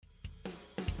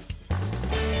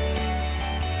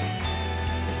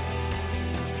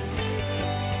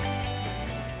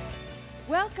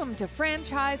Welcome to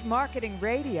Franchise Marketing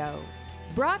Radio,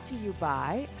 brought to you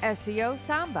by SEO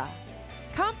Samba.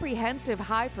 Comprehensive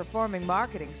high-performing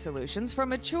marketing solutions for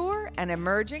mature and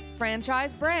emerging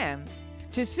franchise brands.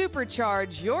 To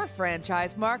supercharge your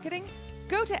franchise marketing,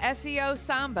 go to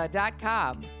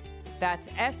SEOSamba.com. That's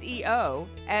SEOSAMBA.com.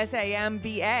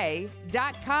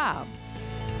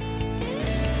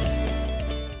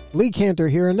 Lee Cantor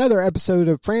here, another episode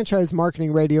of Franchise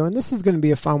Marketing Radio, and this is going to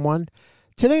be a fun one.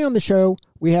 Today on the show,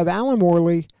 we have Alan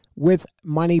Worley with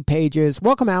Money Pages.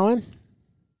 Welcome, Alan.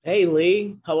 Hey,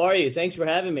 Lee. How are you? Thanks for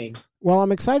having me. Well,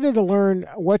 I'm excited to learn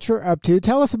what you're up to.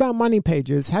 Tell us about Money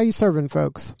Pages. How you serving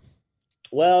folks?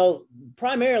 Well,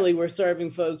 primarily we're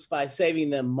serving folks by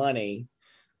saving them money,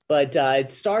 but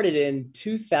it started in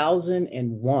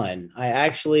 2001. I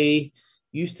actually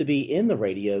used to be in the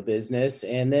radio business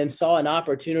and then saw an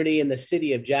opportunity in the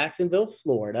city of Jacksonville,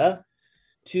 Florida,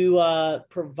 to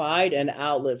provide an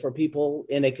outlet for people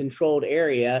in a controlled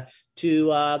area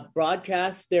to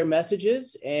broadcast their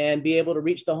messages and be able to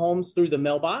reach the homes through the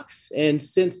mailbox. And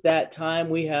since that time,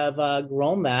 we have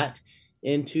grown that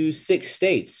into 6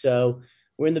 states. So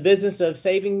we're in the business of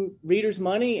saving readers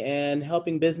money and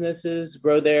helping businesses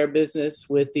grow their business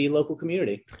with the local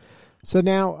community. So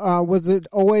now, was it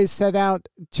always set out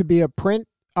to be a print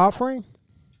offering?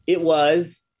 It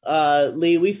was.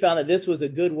 Lee, we found that this was a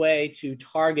good way to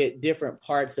target different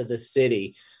parts of the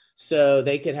city so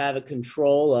they could have a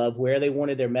control of where they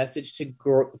wanted their message to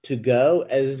go,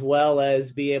 as well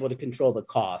as be able to control the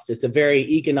cost. It's a very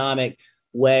economic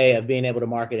way of being able to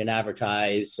market and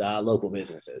advertise local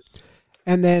businesses.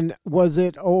 And then was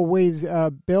it always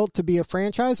built to be a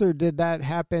franchise, or did that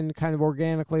happen kind of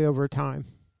organically over time?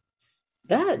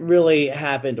 That really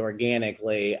happened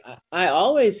organically. I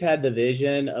always had the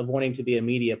vision of wanting to be a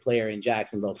media player in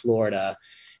Jacksonville, Florida,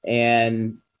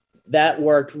 and that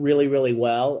worked really, really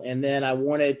well. And then I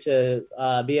wanted to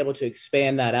be able to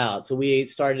expand that out. So we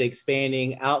started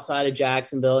expanding outside of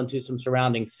Jacksonville into some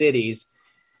surrounding cities.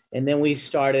 And then we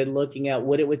started looking at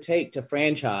what it would take to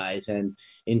franchise. And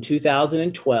in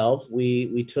 2012,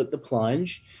 we took the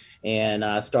plunge and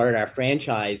started our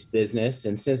franchise business.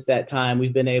 And since that time,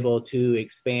 we've been able to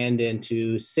expand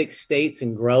into 6 states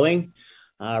and growing.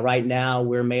 Right now,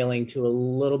 we're mailing to a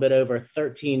little bit over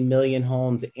 13 million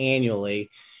homes annually.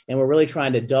 And we're really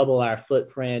trying to double our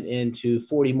footprint into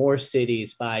 40 more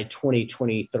cities by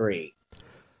 2023.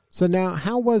 So now,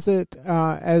 how was it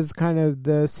as kind of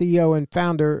the CEO and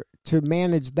founder to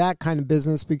manage that kind of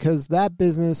business? Because that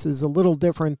business is a little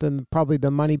different than probably the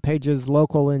Money Pages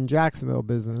local in Jacksonville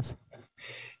business.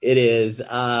 It is.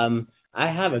 I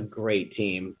have a great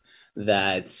team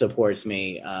that supports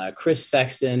me. Chris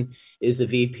Sexton is the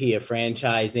VP of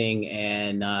franchising,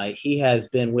 and he has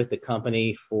been with the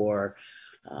company for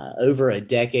over a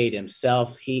decade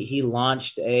himself. He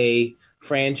launched a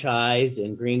franchise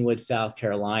in Greenwood, South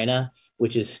Carolina,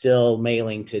 which is still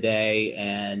mailing today.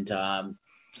 And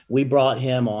we brought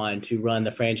him on to run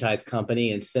the franchise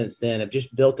company. And since then, I've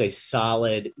just built a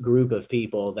solid group of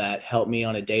people that help me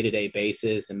on a day-to-day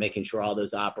basis and making sure all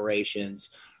those operations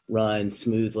run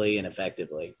smoothly and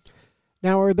effectively.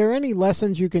 Now, are there any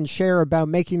lessons you can share about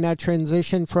making that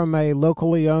transition from a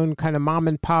locally owned kind of mom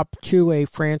and pop to a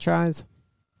franchise?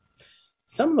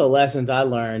 Some of the lessons I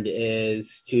learned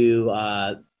is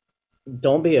to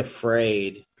don't be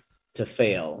afraid to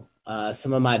fail.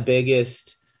 Some of my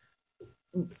biggest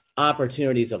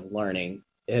opportunities of learning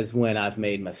is when I've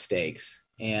made mistakes.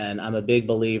 And I'm a big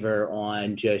believer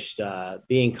on just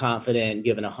being confident,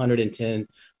 giving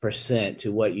 110%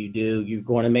 to what you do. You're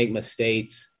going to make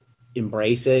mistakes,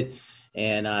 embrace it,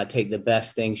 and take the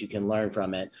best things you can learn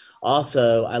from it.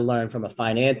 Also, I learned from a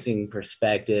financing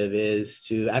perspective is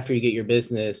to, after you get your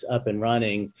business up and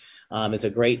running, it's a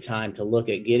great time to look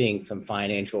at getting some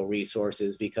financial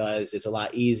resources because it's a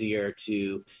lot easier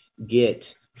to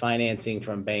get financing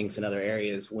from banks and other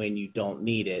areas when you don't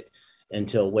need it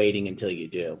waiting until you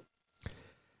do.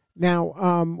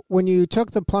 Now, when you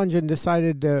took the plunge and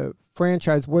decided to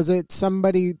franchise, was it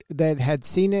somebody that had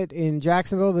seen it in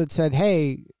Jacksonville that said,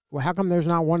 hey, well, how come there's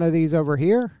not one of these over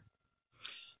here?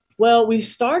 Well, we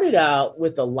started out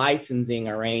with a licensing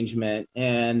arrangement,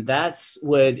 and that's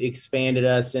what expanded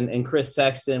us. And Chris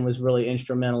Sexton was really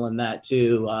instrumental in that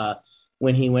too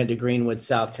when he went to Greenwood,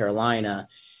 South Carolina.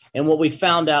 And what we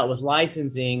found out with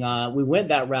licensing, we went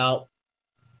that route.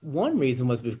 One reason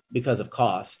was because of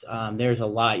cost. There's a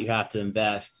lot you have to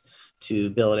invest to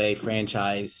build a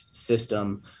franchise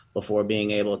system before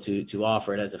being able to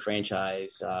offer it as a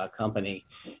franchise company.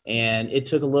 And it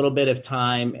took a little bit of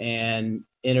time and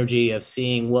energy of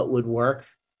seeing what would work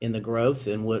in the growth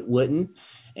and what wouldn't.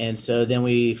 And so then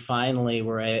we finally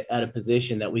were at a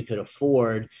position that we could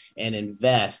afford and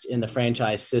invest in the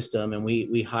franchise system. And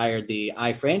we hired the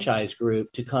iFranchise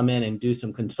Group to come in and do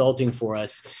some consulting for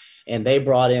us. And they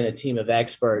brought in a team of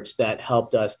experts that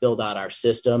helped us build out our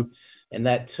system. And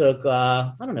that took,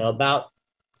 I don't know, about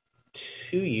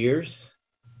 2 years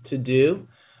to do.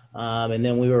 And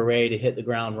then we were ready to hit the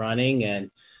ground running. And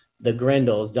the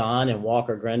Grindles, Don and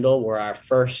Walker Grindle, were our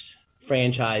first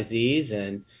franchisees.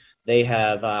 And they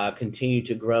have continued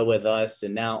to grow with us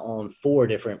and now own 4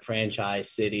 different franchise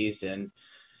cities and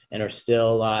are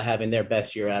still having their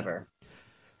best year ever.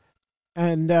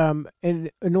 And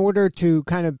in order to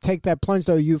kind of take that plunge,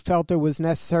 though, you felt it was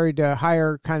necessary to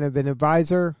hire kind of an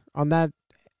advisor on that.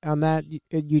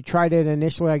 You tried it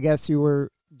initially. I guess you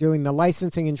were doing the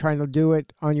licensing and trying to do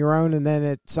it on your own, and then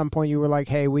at some point you were like,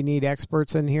 "Hey, we need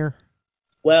experts in here."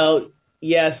 Well,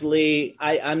 yes, Lee.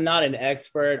 I'm not an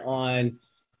expert on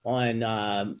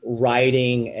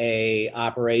writing a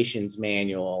operations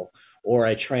manual or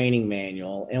a training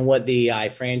manual. And what the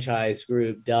iFranchise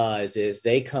Group does is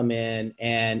they come in,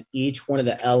 and each one of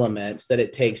the elements that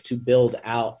it takes to build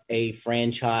out a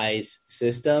franchise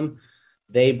system,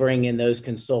 they bring in those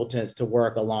consultants to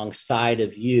work alongside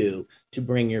of you to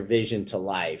bring your vision to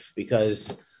life.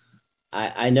 Because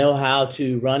I know how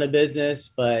to run a business,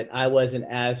 but I wasn't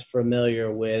as familiar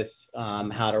with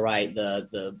how to write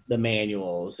the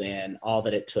manuals and all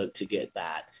that it took to get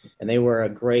that. And they were a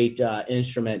great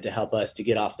instrument to help us to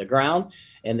get off the ground.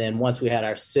 And then once we had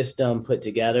our system put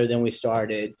together, then we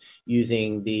started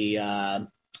using the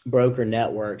broker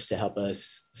networks to help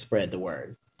us spread the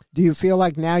word. Do you feel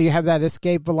like now you have that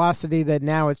escape velocity that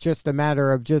now it's just a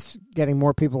matter of just getting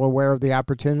more people aware of the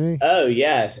opportunity? Oh,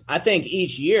 yes. I think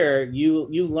each year you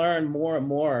learn more and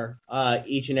more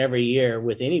each and every year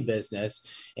with any business.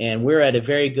 And we're at a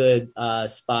very good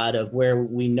spot of where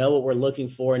we know what we're looking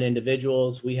for in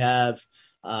individuals. We have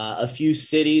a few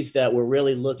cities that we're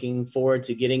really looking forward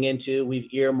to getting into. We've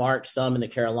earmarked some in the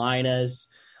Carolinas.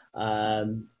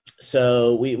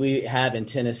 So we have in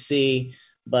Tennessee.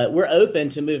 But we're open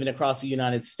to moving across the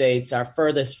United States. Our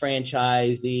furthest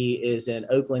franchisee is in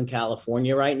Oakland,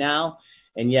 California right now.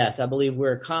 And yes, I believe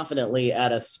we're confidently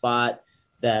at a spot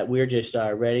that we're just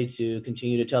ready to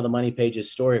continue to tell the Money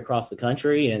Pages story across the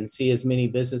country and see as many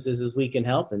businesses as we can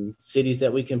help and cities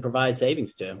that we can provide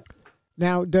savings to.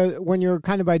 Now, when you're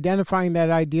kind of identifying that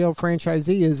ideal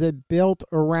franchisee, is it built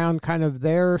around kind of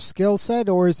their skill set,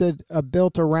 or is it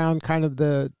built around kind of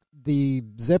the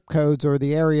zip codes or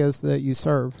the areas that you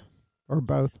serve, or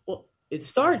both? Well, it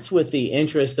starts with the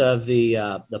interest of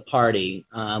the party.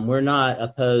 We're not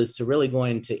opposed to really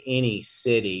going to any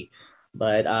city,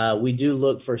 but we do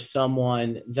look for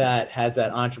someone that has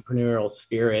that entrepreneurial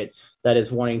spirit, that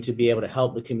is wanting to be able to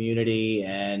help the community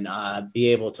and be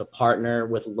able to partner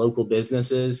with local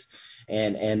businesses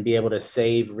and be able to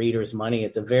save readers money.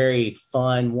 It's a very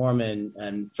fun, warm,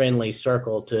 and friendly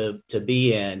circle to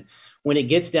be in. When it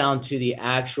gets down to the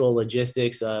actual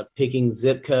logistics of picking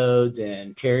zip codes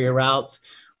and carrier routes,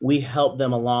 we help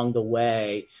them along the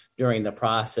way during the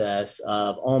process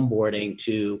of onboarding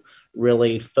to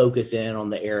really focus in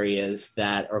on the areas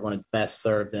that are going to best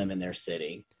serve them in their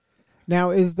city.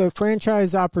 Now, is the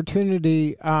franchise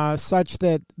opportunity such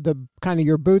that the kind of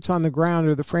your boots on the ground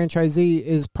or the franchisee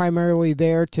is primarily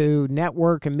there to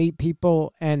network and meet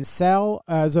people and sell,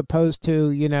 as opposed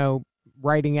to,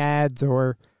 writing ads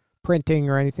or printing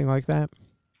or anything like that?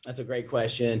 That's a great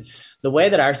question. The way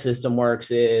that our system works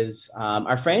is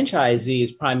our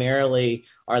franchisees primarily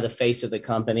are the face of the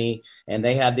company, and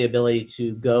they have the ability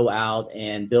to go out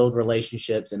and build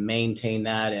relationships and maintain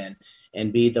that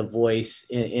and be the voice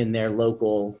in their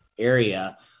local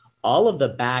area. All of the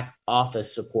back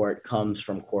office support comes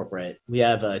from corporate. We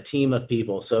have a team of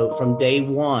people. So from day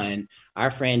one, our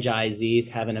franchisees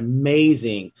have an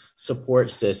amazing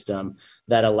support system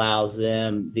that allows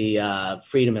them the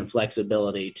freedom and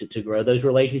flexibility to grow those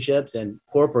relationships. And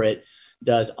corporate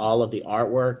does all of the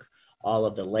artwork, all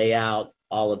of the layout,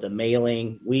 all of the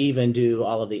mailing. We even do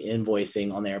all of the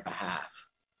invoicing on their behalf.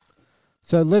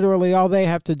 So literally all they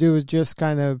have to do is just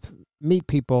kind of meet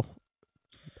people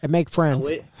and make friends.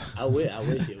 I wish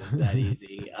it was that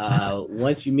easy.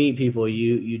 Once you meet people,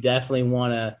 you definitely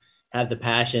want to have the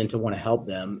passion to want to help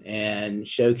them and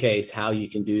showcase how you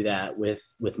can do that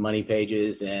with Money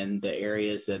Pages and the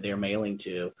areas that they're mailing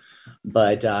to.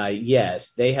 But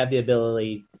yes, they have the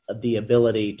ability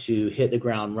to hit the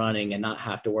ground running and not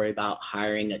have to worry about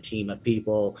hiring a team of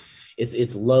people.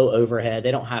 It's low overhead.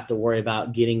 They don't have to worry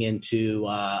about getting into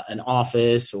an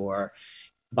office or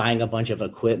buying a bunch of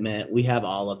equipment. We have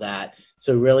all of that.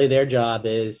 So really their job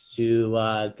is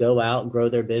to go out and grow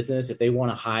their business. If they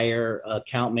want to hire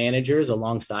account managers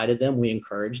alongside of them, we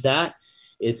encourage that.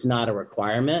 It's not a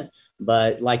requirement,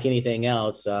 but like anything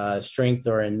else, strength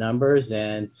are in numbers.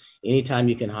 And anytime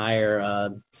you can hire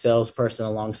a salesperson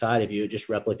alongside of you, it just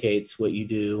replicates what you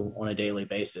do on a daily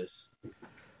basis.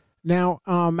 Now,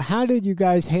 how did you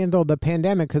guys handle the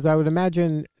pandemic? Because I would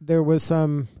imagine there was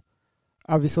some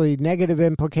obviously negative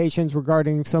implications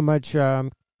regarding so much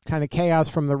kind of chaos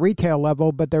from the retail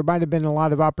level, but there might have been a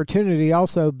lot of opportunity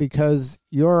also because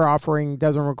your offering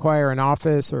doesn't require an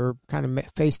office or kind of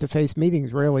face-to-face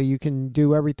meetings, really. You can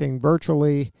do everything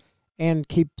virtually and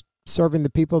keep serving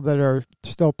the people that are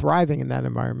still thriving in that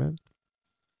environment.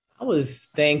 I was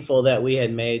thankful that we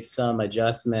had made some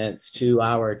adjustments to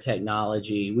our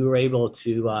technology. We were able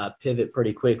to pivot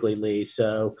pretty quickly, Lee.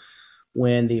 So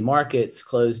when the markets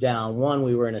closed down, one,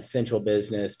 we were an essential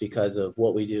business because of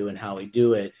what we do and how we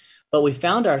do it. But we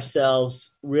found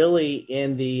ourselves really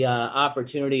in the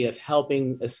opportunity of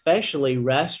helping, especially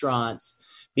restaurants,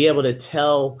 be able to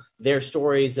tell their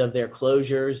stories of their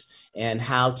closures and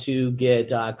how to get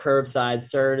curbside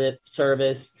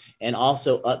service and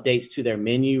also updates to their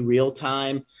menu real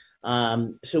time.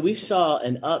 So we saw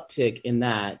an uptick in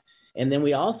that. And then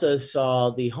we also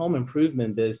saw the home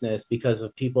improvement business, because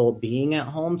of people being at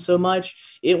home so much,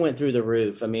 it went through the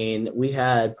roof. I mean, we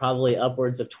had probably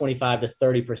upwards of 25 to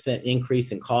 30%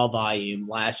 increase in call volume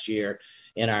last year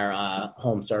in our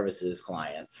home services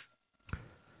clients.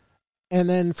 And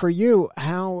then for you,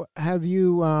 how have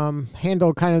you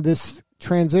handled kind of this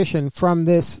transition from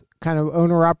this kind of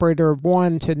owner-operator of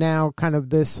one to now kind of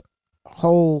this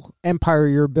whole empire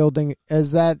you're building?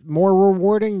 Is that more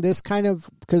rewarding, this kind of,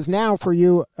 because now for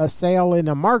you, a sale in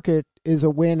a market is a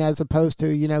win as opposed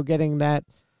to, you know, getting that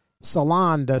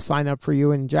salon to sign up for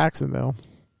you in Jacksonville?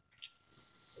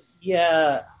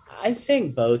 Yeah, I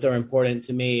think both are important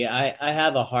to me. I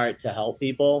have a heart to help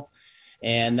people.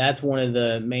 And that's one of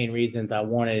the main reasons I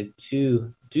wanted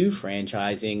to do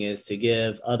franchising, is to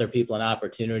give other people an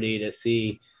opportunity to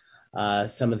see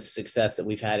some of the success that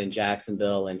we've had in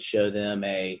Jacksonville and show them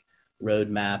a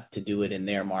roadmap to do it in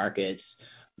their markets.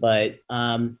 But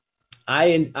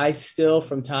I still,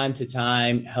 from time to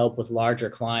time, help with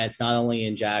larger clients, not only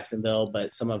in Jacksonville,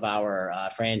 but some of our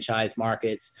franchise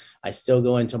markets. I still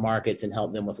go into markets and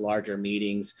help them with larger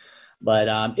meetings. But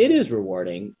it is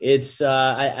rewarding. It's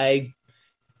I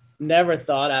never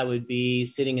thought I would be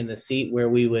sitting in the seat where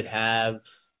we would have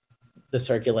the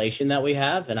circulation that we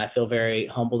have. And I feel very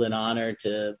humbled and honored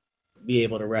to be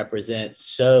able to represent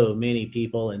so many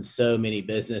people and so many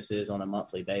businesses on a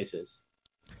monthly basis.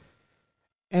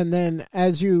 And then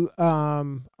as you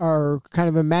are kind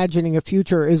of imagining a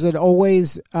future, is it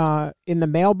always in the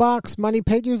mailbox money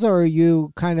pages, or are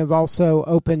you kind of also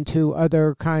open to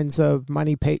other kinds of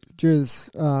money pages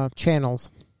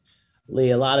channels? Lee,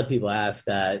 a lot of people ask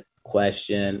that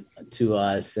question to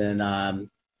us, and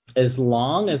as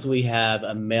long as we have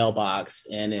a mailbox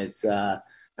and it's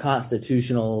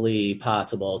constitutionally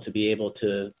possible to be able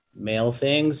to mail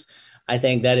things, I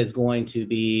think that is going to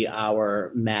be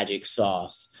our magic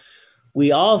sauce.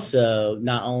 We also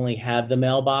not only have the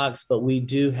mailbox, but we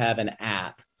do have an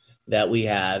app that we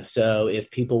have. So if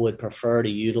people would prefer to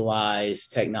utilize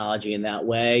technology in that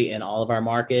way in all of our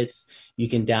markets, you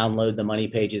can download the Money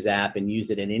Pages app and use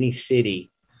it in any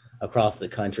city across the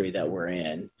country that we're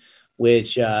in,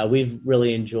 which we've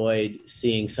really enjoyed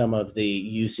seeing some of the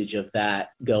usage of that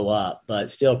go up.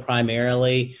 But still,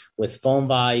 primarily with phone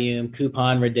volume,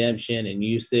 coupon redemption, and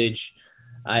usage,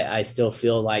 I still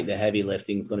feel like the heavy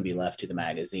lifting is going to be left to the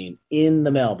magazine in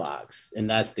the mailbox, and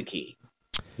that's the key.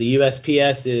 The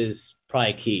USPS is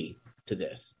probably key to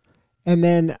this. And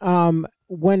then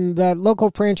when the local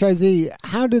franchisee,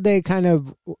 how do they kind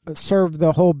of serve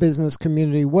the whole business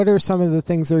community? What are some of the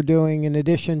things they're doing in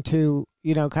addition to,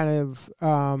 you know, kind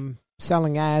of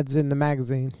selling ads in the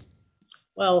magazine?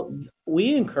 Well,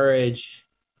 we encourage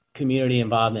community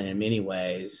involvement in many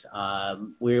ways.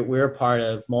 We're a part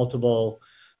of multiple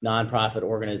nonprofit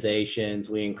organizations.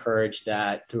 We encourage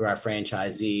that through our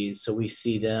franchisees. So we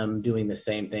see them doing the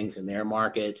same things in their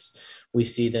markets. We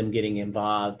see them getting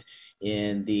involved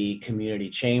in the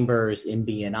community chambers, in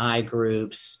BNI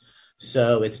groups.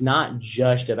 So it's not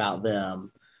just about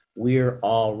them. We're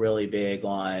all really big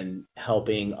on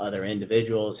helping other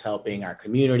individuals, helping our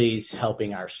communities,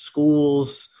 helping our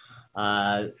schools.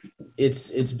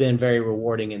 It's been very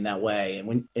rewarding in that way.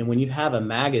 And when you have a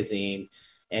magazine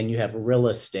and you have real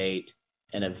estate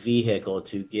and a vehicle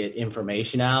to get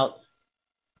information out,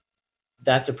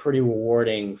 that's a pretty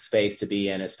rewarding space to be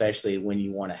in, especially when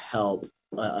you want to help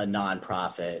a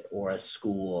nonprofit or a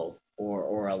school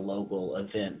or a local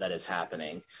event that is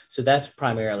happening. So that's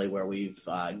primarily where we've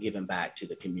given back to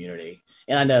the community.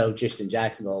 And I know just in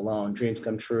Jacksonville alone, Dreams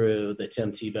Come True, the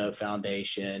Tim Tebow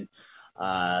Foundation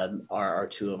are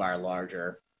two of our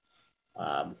larger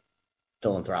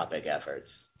philanthropic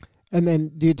efforts. And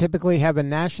then do you typically have a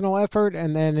national effort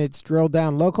and then it's drilled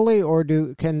down locally, or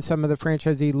can some of the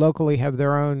franchisee locally have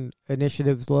their own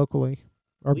initiatives locally,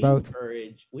 or both?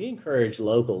 We encourage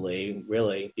locally,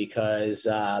 really, because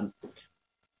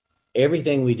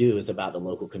everything we do is about the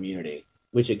local community,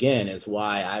 which again is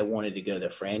why I wanted to go the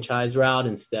franchise route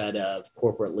instead of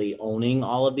corporately owning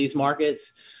all of these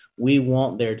markets. We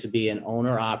want there to be an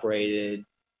owner-operated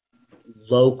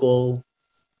local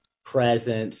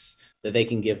presence that they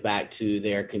can give back to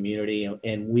their community,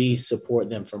 and we support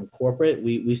them from corporate.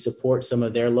 We support some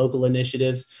of their local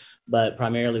initiatives, but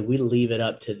primarily we leave it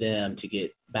up to them to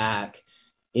get back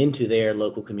into their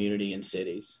local community and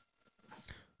cities.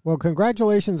 Well,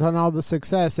 congratulations on all the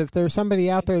success. If there's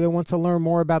somebody out there that wants to learn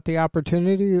more about the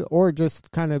opportunity or just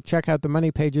kind of check out the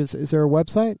Money Pages, is there a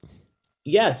website?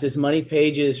 Yes, it's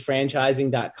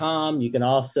moneypagesfranchising.com. You can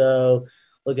also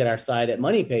look at our site at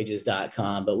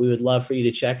moneypages.com, but we would love for you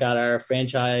to check out our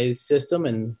franchise system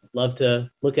and love to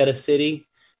look at a city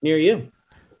near you.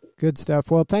 Good stuff.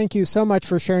 Well, thank you so much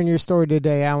for sharing your story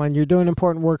today, Alan. You're doing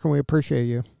important work and we appreciate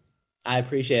you. I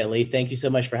appreciate it, Lee. Thank you so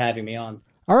much for having me on.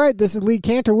 All right, this is Lee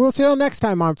Cantor. We'll see you all next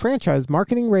time on Franchise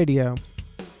Marketing Radio.